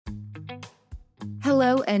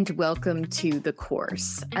Hello and welcome to The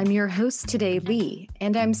Course. I'm your host today, Lee,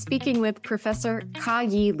 and I'm speaking with Professor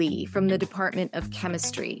Yee C from the Department of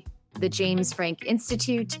Chemistry, the James Franck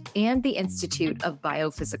Institute, and the Institute of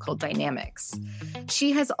Biophysical Dynamics.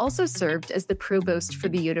 She has also served as the Provost for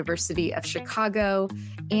the University of Chicago,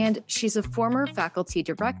 and she's a former faculty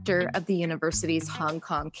director of the university's Hong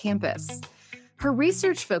Kong campus. Her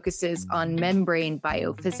research focuses on membrane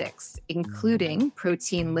biophysics, including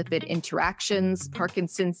protein-lipid interactions,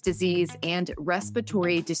 Parkinson's disease, and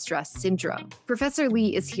respiratory distress syndrome. Professor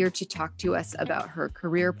Lee is here to talk to us about her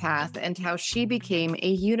career path and how she became a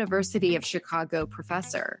University of Chicago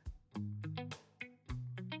professor.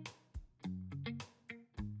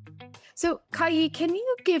 So, Yee, can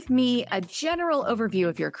you give me a general overview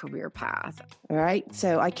of your career path? All right.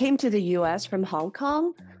 So I came to the U.S. from Hong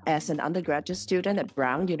Kong as an undergraduate student at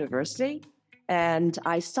Brown University. And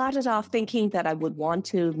I started off thinking that I would want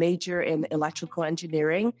to major in electrical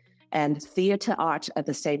engineering and theater art at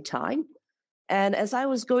the same time. And as I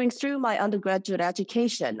was going through my undergraduate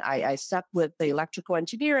education, I stuck with the electrical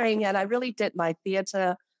engineering, and I really did my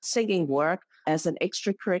theater singing work as an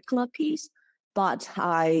extracurricular piece. But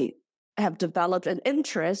I have developed an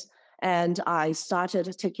interest, and I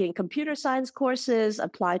started taking computer science courses,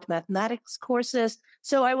 applied mathematics courses.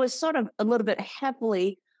 So I was sort of a little bit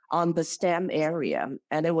heavily on the STEM area,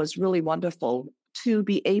 and it was really wonderful to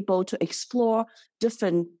be able to explore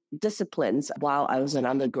different disciplines while I was an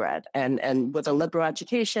undergrad. And with the liberal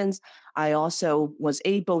educations, I also was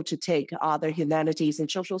able to take other humanities and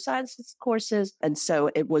social sciences courses. And so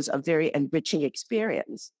it was a very enriching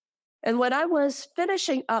experience. And when I was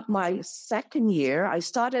finishing up my second year, I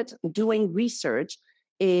started doing research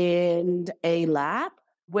in a lab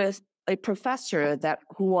with a professor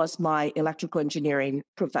who was my electrical engineering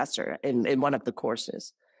professor in one of the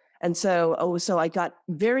courses. And so I got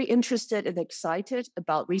very interested and excited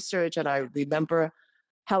about research. And I remember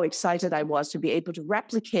how excited I was to be able to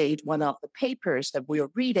replicate one of the papers that we were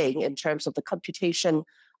reading in terms of the computation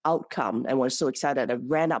outcome, and was so excited. I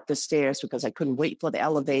ran up the stairs because I couldn't wait for the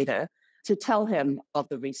elevator to tell him of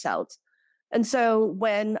the results. And so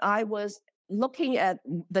when I was looking at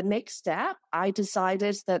the next step, I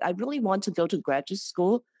decided that I really want to go to graduate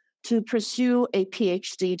school to pursue a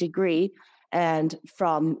PhD degree. And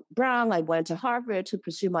from Brown, I went to Harvard to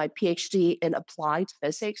pursue my PhD in applied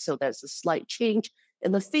physics. So there's a slight change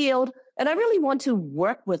in the field. And I really want to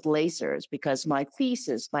work with lasers because my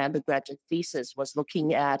undergraduate thesis was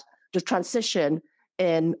looking at the transition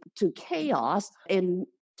into chaos in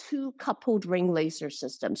two coupled ring laser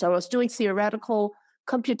systems. So I was doing theoretical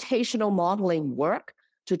computational modeling work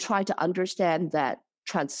to try to understand that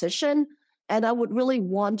transition. And I would really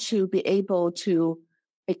want to be able to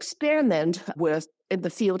experiment in the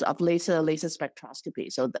field of laser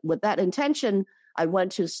spectroscopy. So with that intention, I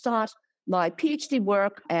went to start my PhD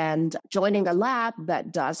work and joining a lab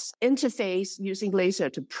that does interface using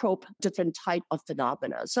laser to probe different type of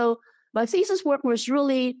phenomena. So my thesis work was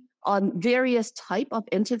really on various type of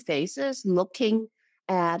interfaces, looking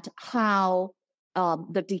at how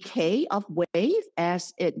the decay of wave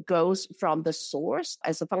as it goes from the source,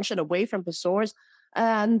 as a function away from the source,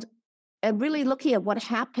 and really looking at what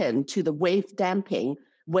happened to the wave damping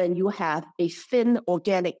when you have a thin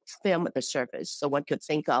organic film at the surface. So one could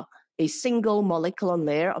think of a single molecular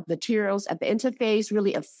layer of materials at the interface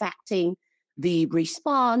really affecting the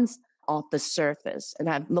response of the surface. And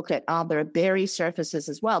I've looked at other buried surfaces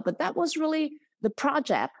as well. But that was really the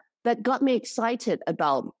project that got me excited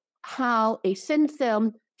about how a thin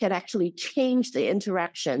film can actually change the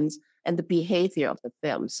interactions and the behavior of the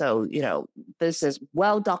film. So, this is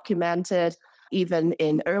well documented, even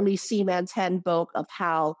in early Seaman's handbook, of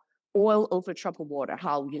how oil over troubled water,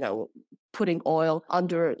 how, putting oil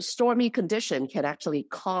under stormy condition can actually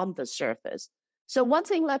calm the surface. So one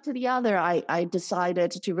thing led to the other. I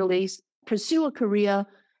decided to really pursue a career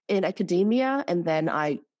in academia, and then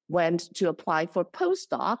I went to apply for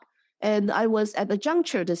postdoc. And I was at the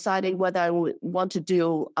juncture deciding whether I would want to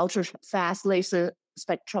do ultra-fast laser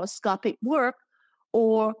spectroscopic work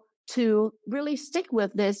or to really stick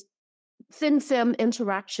with this thin film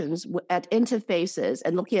interactions at interfaces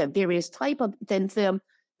and looking at various type of thin film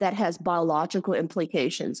that has biological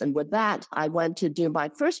implications. And with that, I went to do my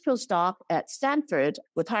first postdoc at Stanford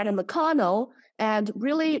with Heiner McConnell, and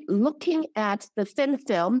really looking at the thin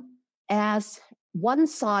film as one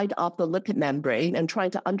side of the lipid membrane and trying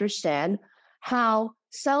to understand how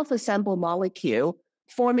self-assembled molecule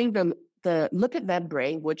forming the lipid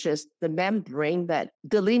membrane, which is the membrane that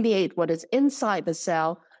delineate what is inside the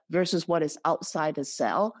cell versus what is outside the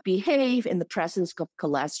cell, behave in the presence of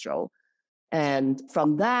cholesterol. And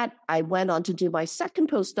from that, I went on to do my second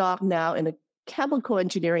postdoc now in a chemical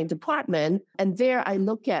engineering department. And there I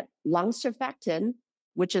look at lung surfactant,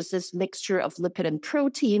 which is this mixture of lipid and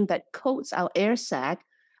protein that coats our air sac.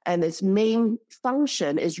 And its main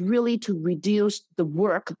function is really to reduce the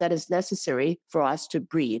work that is necessary for us to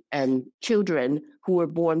breathe. And children who were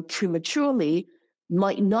born prematurely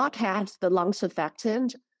might not have the lung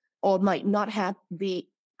surfactant or might not have the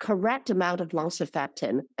correct amount of lung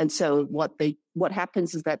surfactant. And so what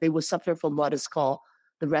happens is that they will suffer from what is called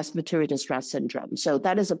the respiratory distress syndrome. So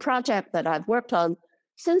that is a project that I've worked on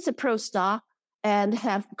since a postdoc and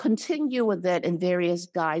have continued with it in various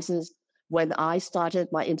guises when I started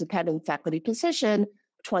my independent faculty position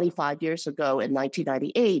 25 years ago in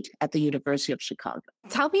 1998 at the University of Chicago.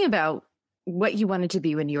 Tell me about what you wanted to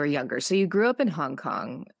be when you were younger. So you grew up in Hong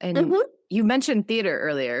Kong and you mentioned theater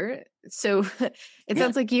earlier. So it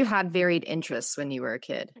sounds like you had varied interests when you were a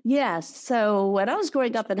kid. Yes. So when I was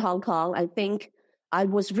growing up in Hong Kong, I think I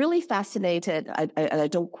was really fascinated, and I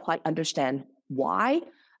don't quite understand why,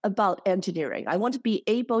 about engineering. I want to be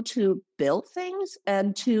able to build things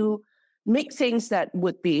and to make things that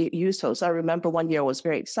would be useful. So I remember one year I was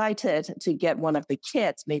very excited to get one of the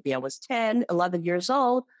kits, maybe I was 10, 11 years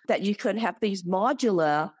old, that you could have these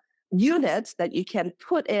modular units that you can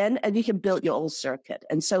put in and you can build your own circuit.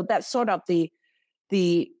 And so that's sort of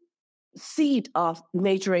the seed of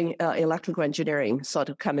majoring electrical engineering sort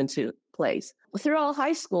of come into place. Throughout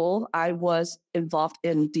high school, I was involved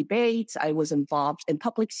in debates, I was involved in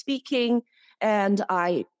public speaking, and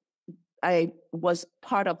I was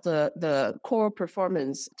part of the choral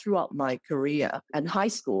performance throughout my career and high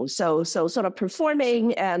school. So sort of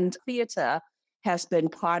performing and theater has been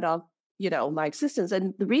part of, my existence.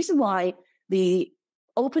 And the reason why the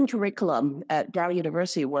open curriculum at Brown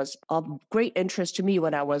University was of great interest to me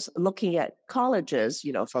when I was looking at colleges,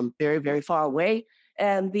 from very, very far away,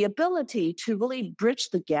 and the ability to really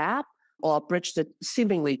bridge the gap or bridge the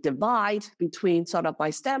seemingly divide between sort of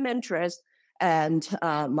my STEM interest and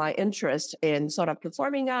my interest in sort of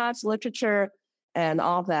performing arts, literature, and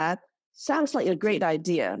all that sounds like a great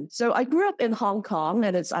idea. So I grew up in Hong Kong,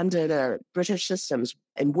 and it's under the British systems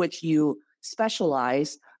in which you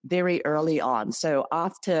specialize very early on. So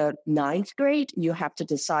after ninth grade, you have to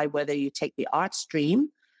decide whether you take the art stream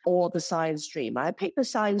or the science stream. I picked the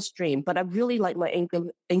science stream, but I really like my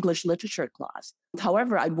English literature class.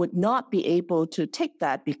 However, I would not be able to take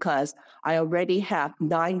that because I already have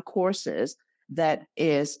 9 courses that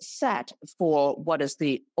is set for what is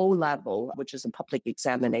the O-level, which is a public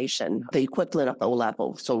examination, the equivalent of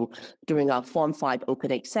O-level. So during our Form 5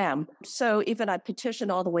 open exam. So even I petitioned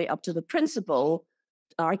all the way up to the principal,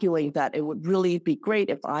 arguing that it would really be great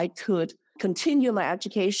if I could continue my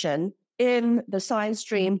education in the science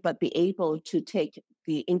stream, but be able to take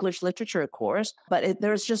the English literature course. But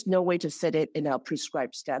there's just no way to fit it in our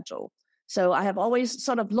prescribed schedule. So I have always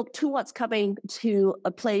sort of looked towards coming to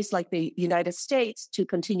a place like the United States to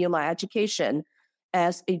continue my education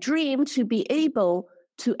as a dream to be able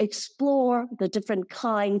to explore the different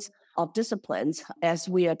kinds of disciplines as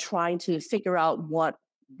we are trying to figure out what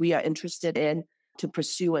we are interested in to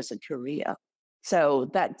pursue as a career. So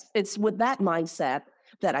it's with that mindset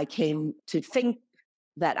that I came to think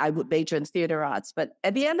that I would major in theater arts. But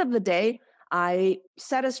at the end of the day, I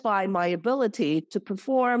satisfy my ability to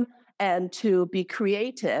perform and to be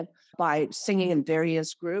creative by singing in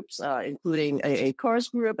various groups, including a chorus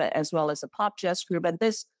group as well as a pop jazz group. And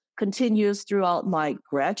this continues throughout my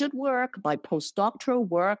graduate work, my postdoctoral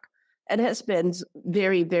work, and has been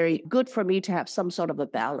very, very good for me to have some sort of a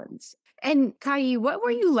balance. And Kai, what were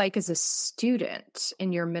you like as a student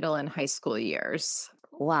in your middle and high school years?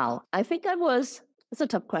 Wow. I think it's a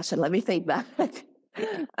tough question. Let me think back.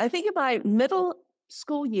 I think in my middle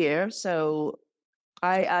school year, so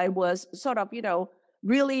I was sort of,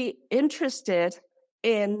 really interested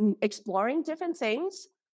in exploring different things.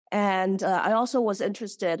 And I also was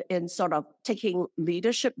interested in sort of taking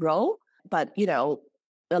leadership role, but,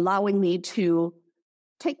 allowing me to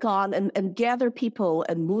take on and gather people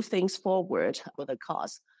and move things forward with a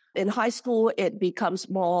cause. In high school, it becomes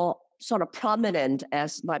more sort of prominent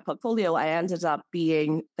as my portfolio. I ended up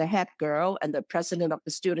being the head girl and the president of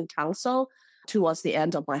the student council towards the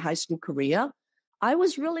end of my high school career. I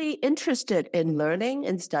was really interested in learning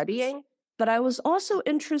and studying, but I was also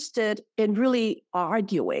interested in really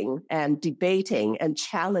arguing and debating and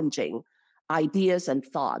challenging ideas and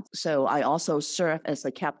thoughts. So I also served as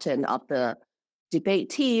the captain of the debate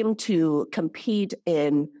team to compete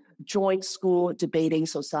in joint school debating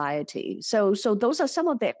society. So those are some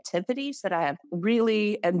of the activities that I have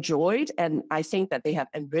really enjoyed, and I think that they have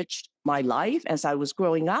enriched my life as I was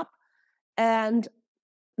growing up. And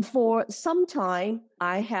for some time,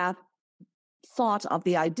 I have thought of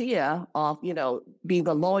the idea of, being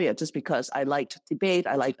a lawyer just because I liked debate,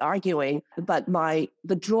 I liked arguing, but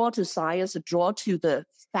the draw to science, the draw to the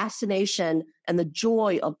fascination and the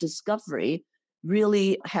joy of discovery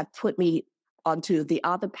really have put me onto the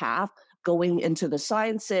other path, going into the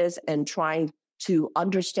sciences and trying to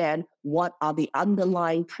understand what are the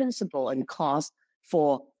underlying principle and cause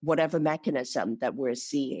for whatever mechanism that we're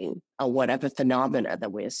seeing or whatever phenomena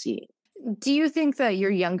that we're seeing. Do you think that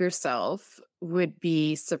your younger self would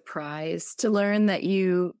be surprised to learn that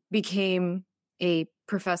you became a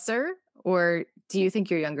professor? Or do you think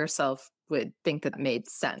your younger self would think that made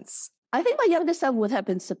sense? I think my younger self would have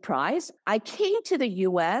been surprised. I came to the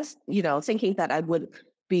US, thinking that I would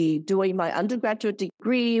be doing my undergraduate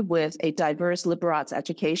degree with a diverse liberal arts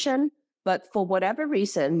education. But for whatever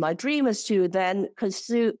reason, my dream is to then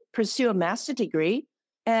pursue a master's degree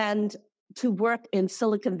and to work in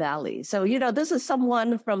Silicon Valley. So, this is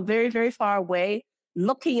someone from very, very far away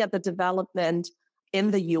looking at the development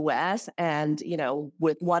in the US and,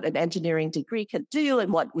 with what an engineering degree can do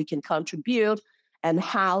and what we can contribute and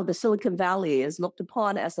how the Silicon Valley is looked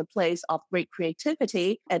upon as a place of great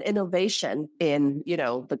creativity and innovation in,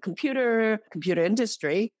 the computer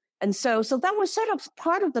industry. And so that was sort of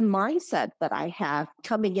part of the mindset that I have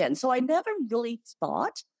coming in. So I never really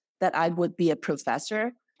thought that I would be a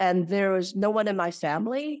professor. And there was no one in my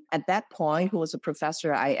family at that point who was a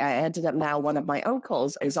professor. I ended up now, one of my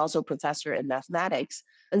uncles is also a professor in mathematics.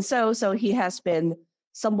 And so he has been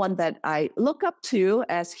someone that I look up to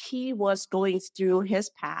as he was going through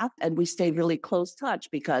his path. And we stayed really close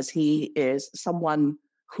touch because he is someone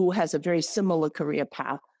who has a very similar career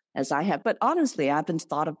path as I have. But honestly, I haven't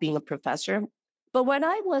thought of being a professor. But when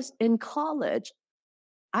I was in college,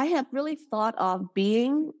 I have really thought of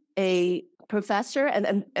being a professor.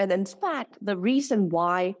 And in fact, the reason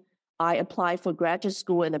why I applied for graduate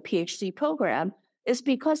school in a PhD program is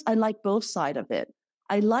because I like both sides of it.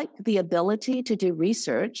 I like the ability to do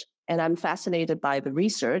research, and I'm fascinated by the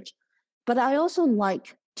research, but I also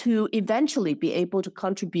like to eventually be able to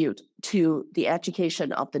contribute to the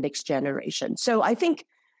education of the next generation. So I think,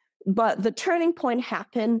 but the turning point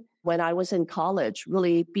happened when I was in college,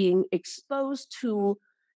 really being exposed to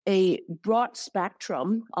a broad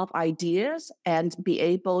spectrum of ideas and be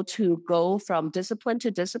able to go from discipline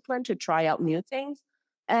to try out new things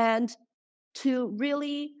and to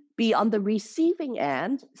really be on the receiving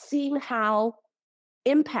end, seeing how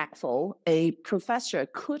impactful a professor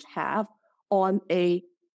could have on a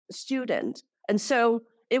student. And so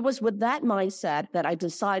it was with that mindset that I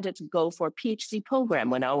decided to go for a PhD program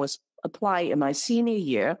when I was applying in my senior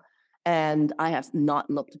year, and I have not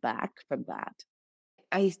looked back from that.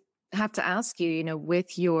 I have to ask you,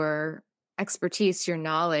 with your expertise, your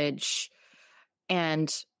knowledge,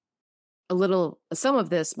 and some of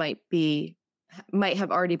this might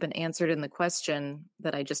have already been answered in the question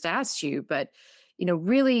that I just asked you, but,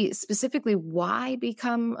 really specifically, why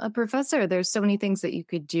become a professor? There's so many things that you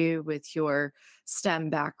could do with your STEM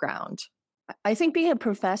background. I think being a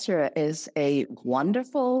professor is a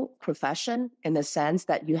wonderful profession in the sense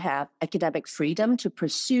that you have academic freedom to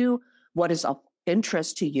pursue what is of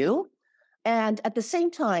interest to you. And at the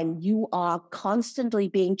same time, you are constantly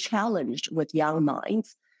being challenged with young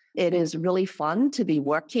minds. It is really fun to be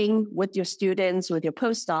working with your students, with your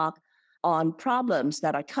postdoc on problems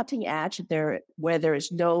that are cutting edge, where there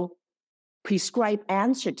is no prescribed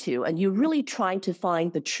answer to, and you're really trying to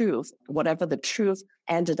find the truth, whatever the truth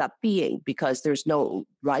ended up being, because there's no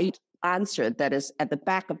right answer that is at the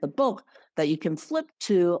back of the book that you can flip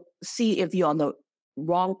to see if you're on the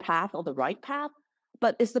wrong path or the right path.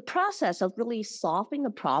 But it's the process of really solving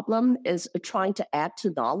a problem, is trying to add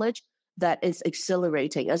to knowledge that is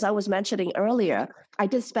exhilarating. As I was mentioning earlier, I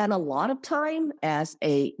did spend a lot of time as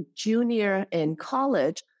a junior in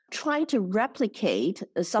college trying to replicate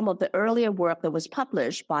some of the earlier work that was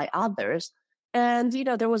published by others. And,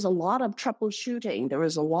 there was a lot of troubleshooting. There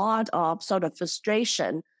was a lot of sort of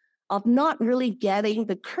frustration of not really getting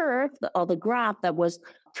the curve or the graph that was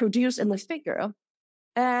produced in the figure.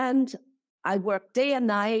 And I worked day and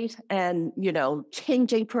night and,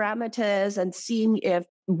 changing parameters and seeing if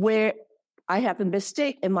where I have a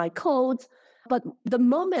mistake in my code. But the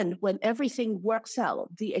moment when everything works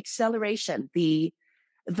out, the acceleration,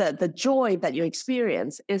 the joy that you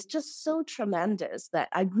experience is just so tremendous that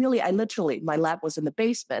I literally, my lab was in the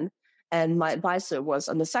basement and my advisor was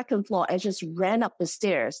on the second floor. I just ran up the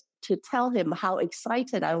stairs to tell him how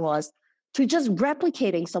excited I was to just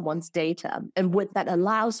replicating someone's data. And what that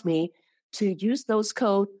allows me to use those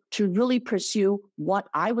code to really pursue what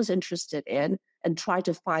I was interested in and try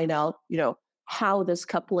to find out, how this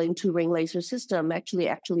coupling two-ring laser system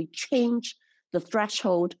actually changed the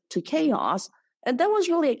threshold to chaos. And that was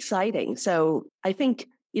really exciting. So I think,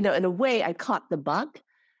 in a way, I caught the bug.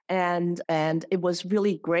 And it was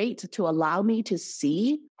really great to allow me to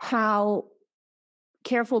see how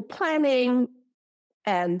careful planning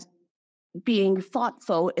and being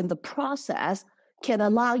thoughtful in the process can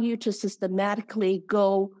allow you to systematically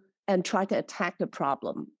go and try to attack the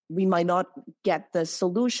problem. We might not get the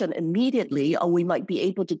solution immediately, or we might be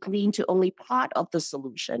able to glean to only part of the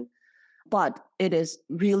solution, but it is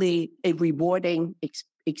really a rewarding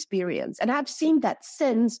experience. And I've seen that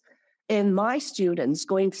since in my students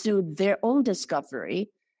going through their own discovery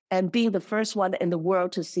and being the first one in the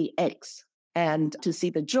world to see X and to see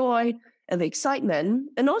the joy and the excitement,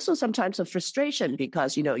 and also sometimes the frustration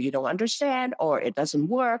because, you don't understand or it doesn't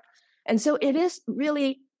work. And so it is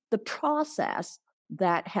really the process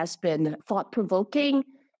that has been thought-provoking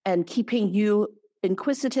and keeping you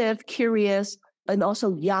inquisitive, curious, and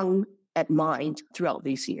also young at mind throughout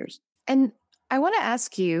these years. And I want to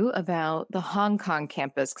ask you about the Hong Kong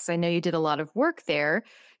campus, because I know you did a lot of work there.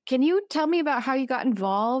 Can you tell me about how you got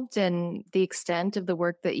involved and the extent of the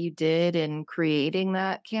work that you did in creating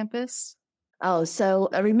that campus? Oh, so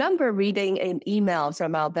I remember reading an email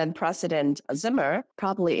from our then president, Zimmer,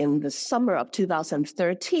 probably in the summer of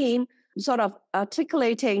 2013, sort of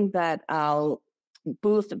articulating that our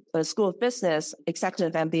Booth School of Business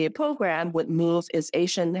Executive MBA program would move its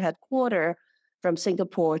Asian headquarters from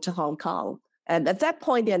Singapore to Hong Kong. And at that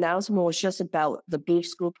point, the announcement was just about the Booth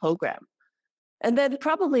School program. And then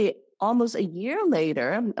probably almost a year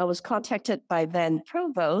later, I was contacted by then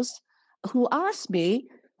Provost, who asked me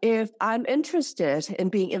if I'm interested in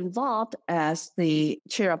being involved as the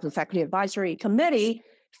chair of the Faculty Advisory Committee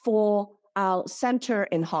for our center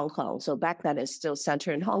in Hong Kong. So back then it's still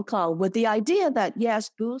center in Hong Kong, with the idea that, yes,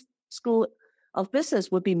 Booth School of Business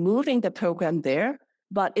would be moving the program there.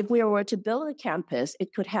 But if we were to build a campus,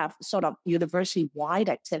 it could have sort of university-wide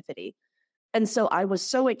activity. And so I was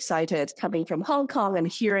so excited coming from Hong Kong and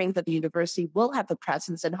hearing that the university will have a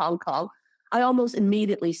presence in Hong Kong. I almost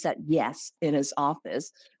immediately said yes in his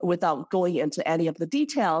office without going into any of the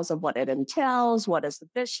details of what it entails, what is the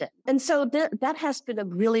vision. And so that has been a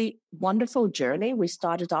really wonderful journey. We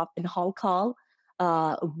started off in Hong Kong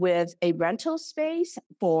with a rental space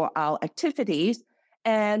for our activities.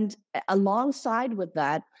 And alongside with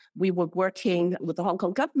that, we were working with the Hong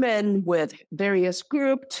Kong government, with various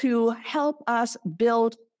groups to help us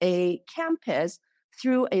build a campus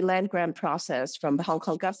through a land grant process from the Hong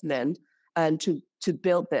Kong government and to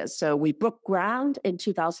build this. So we broke ground in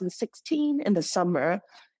 2016 in the summer,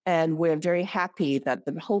 and we're very happy that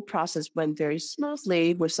the whole process went very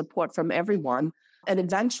smoothly with support from everyone. And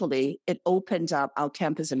eventually, it opened up our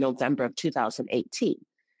campus in November of 2018.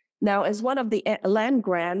 Now, as one of the land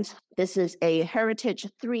grants, this is a Heritage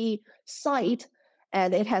 3 site,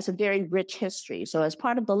 and it has a very rich history. So as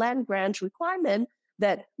part of the land grant requirement,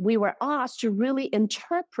 that we were asked to really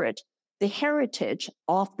interpret the heritage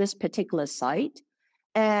of this particular site.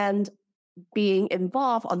 And being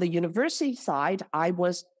involved on the university side, I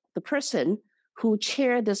was the person who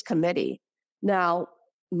chaired this committee. Now,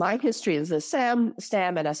 my history is the STEM,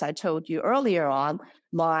 and as I told you earlier on,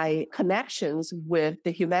 my connections with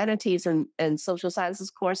the humanities and social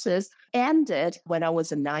sciences courses ended when I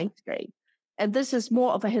was in 9th grade. And this is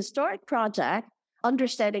more of a historic project,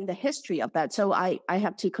 understanding the history of that. So I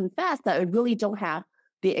have to confess that I really don't have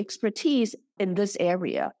the expertise in this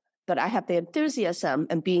area, but I have the enthusiasm,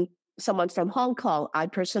 and being someone from Hong Kong, I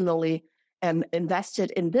personally am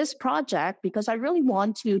invested in this project because I really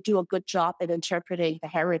want to do a good job in interpreting the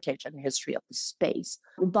heritage and history of the space.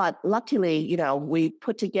 But luckily, we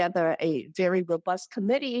put together a very robust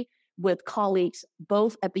committee with colleagues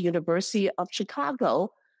both at the University of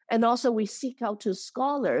Chicago, and also we seek out to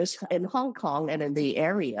scholars in Hong Kong and in the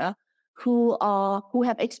area who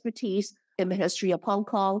have expertise in the history of Hong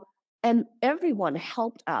Kong. And everyone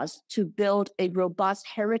helped us to build a robust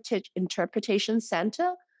heritage interpretation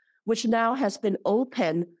center, which now has been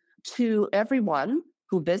open to everyone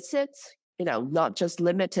who visits, not just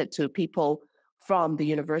limited to people from the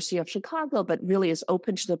University of Chicago, but really is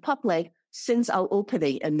open to the public since our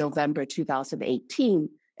opening in November 2018.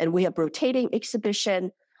 And we have rotating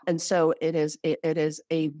exhibition. And so it is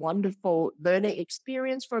a wonderful learning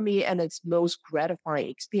experience for me, and it's most gratifying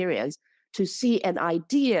experience to see an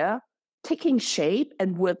idea taking shape,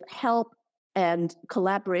 and with help and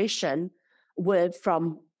collaboration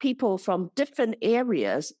from people from different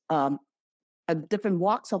areas and different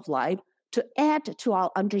walks of life to add to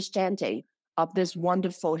our understanding of this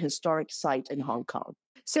wonderful historic site in Hong Kong.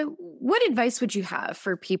 So, what advice would you have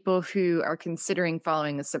for people who are considering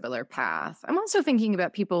following a similar path? I'm also thinking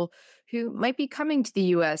about people who might be coming to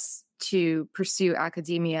the US to pursue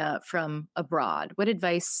academia from abroad. What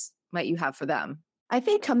advice might you have for them? I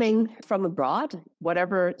think coming from abroad,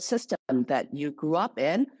 whatever system that you grew up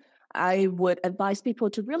in, I would advise people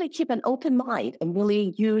to really keep an open mind and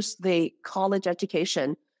really use the college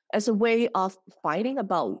education as a way of finding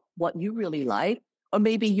about what you really like. Or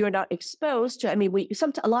maybe you're not exposed to,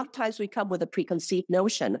 a lot of times we come with a preconceived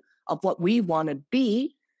notion of what we want to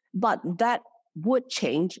be, but that would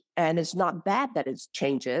change, and it's not bad that it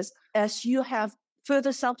changes as you have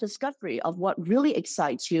further self-discovery of what really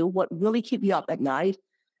excites you, what really keeps you up at night,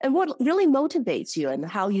 and what really motivates you and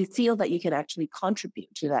how you feel that you can actually contribute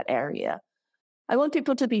to that area. I want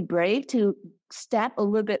people to be brave to step a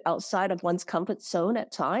little bit outside of one's comfort zone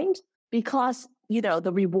at times because,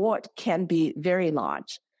 the reward can be very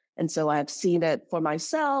large. And so I've seen it for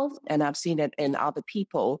myself and I've seen it in other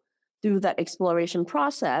people through that exploration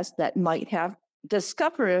process that might have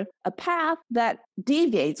discovered a path that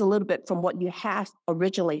deviates a little bit from what you have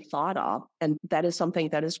originally thought of. And that is something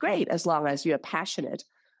that is great as long as you're passionate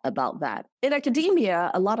about that. In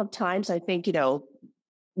academia, a lot of times I think,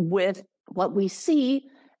 with what we see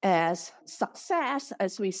as success,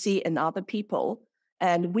 as we see in other people,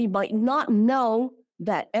 and we might not know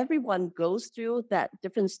that everyone goes through that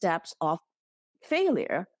different steps of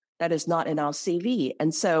failure that is not in our CV.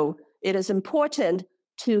 And so it is important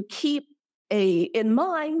to keep in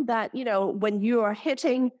mind that, when you are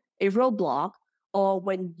hitting a roadblock or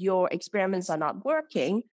when your experiments are not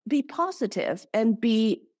working, be positive and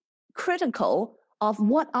be critical of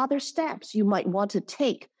what other steps you might want to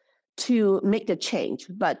take to make the change.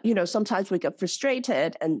 But, sometimes we get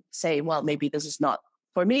frustrated and say, well, maybe this is not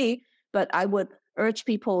for me. But I would urge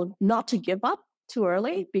people not to give up too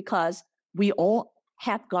early because we all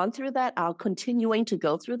have gone through that, are continuing to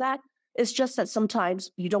go through that. It's just that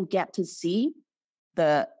sometimes you don't get to see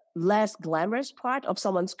the less glamorous part of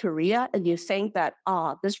someone's career, and you think that,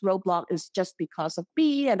 this roadblock is just because of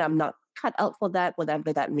me, and I'm not cut out for that,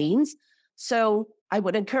 whatever that means. So I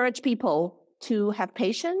would encourage people to have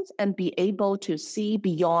patience and be able to see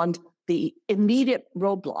beyond the immediate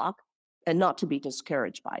roadblock and not to be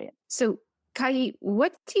discouraged by it. So, Kai,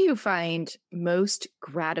 what do you find most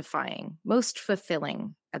gratifying, most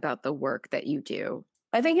fulfilling about the work that you do?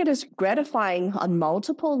 I think it is gratifying on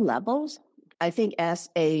multiple levels. I think as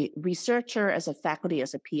a researcher, as a faculty,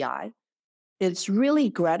 as a PI, it's really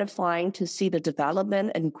gratifying to see the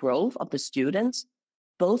development and growth of the students,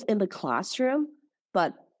 both in the classroom,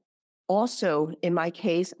 but also in my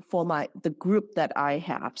case for the group that I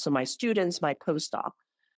have, so my students, my postdoc,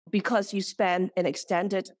 because you spend an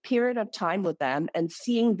extended period of time with them and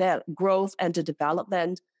seeing their growth and the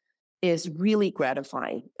development is really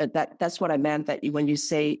gratifying. That's what I meant that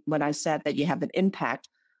when I said that you have an impact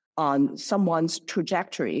on someone's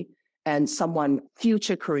trajectory and someone's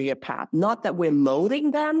future career path. Not that we're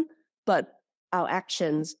molding them, but our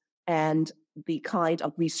actions and the kind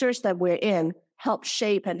of research that we're in help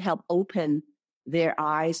shape and help open their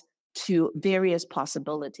eyes to various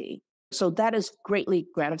possibilities. So that is greatly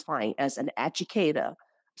gratifying as an educator,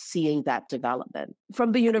 seeing that development.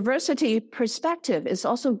 From the university perspective, it's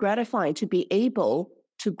also gratifying to be able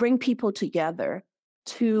to bring people together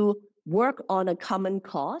to work on a common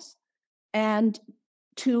cause and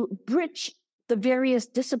to bridge the various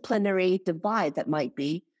disciplinary divide that might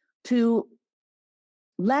be, to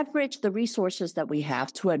leverage the resources that we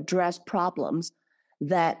have to address problems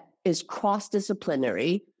that is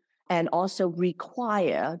cross-disciplinary and also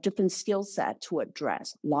require different skill set to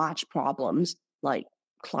address large problems like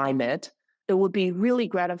climate. It would be really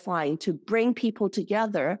gratifying to bring people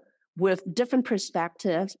together with different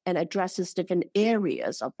perspectives and addresses different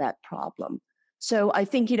areas of that problem. So I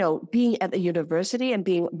think, being at the university and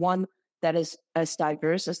being one that is as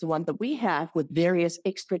diverse as the one that we have with various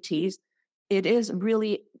expertise, it is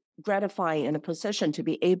really gratifying in a position to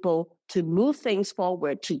be able to move things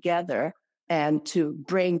forward together and to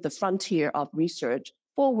bring the frontier of research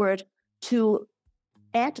forward, to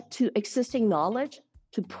add to existing knowledge,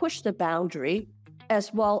 to push the boundary,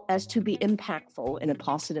 as well as to be impactful in a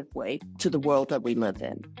positive way to the world that we live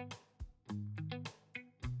in.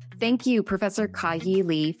 Thank you, Professor Yee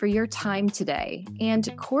C, for your time today.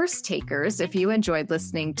 And course takers, if you enjoyed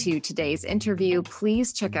listening to today's interview,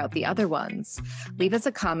 please check out the other ones. Leave us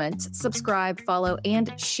a comment, subscribe, follow,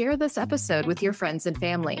 and share this episode with your friends and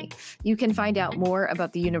family. You can find out more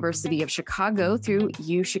about the University of Chicago through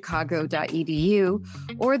uchicago.edu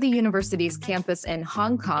or the university's campus in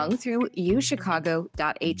Hong Kong through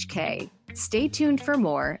uchicago.hk. Stay tuned for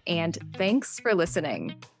more, and thanks for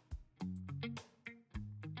listening.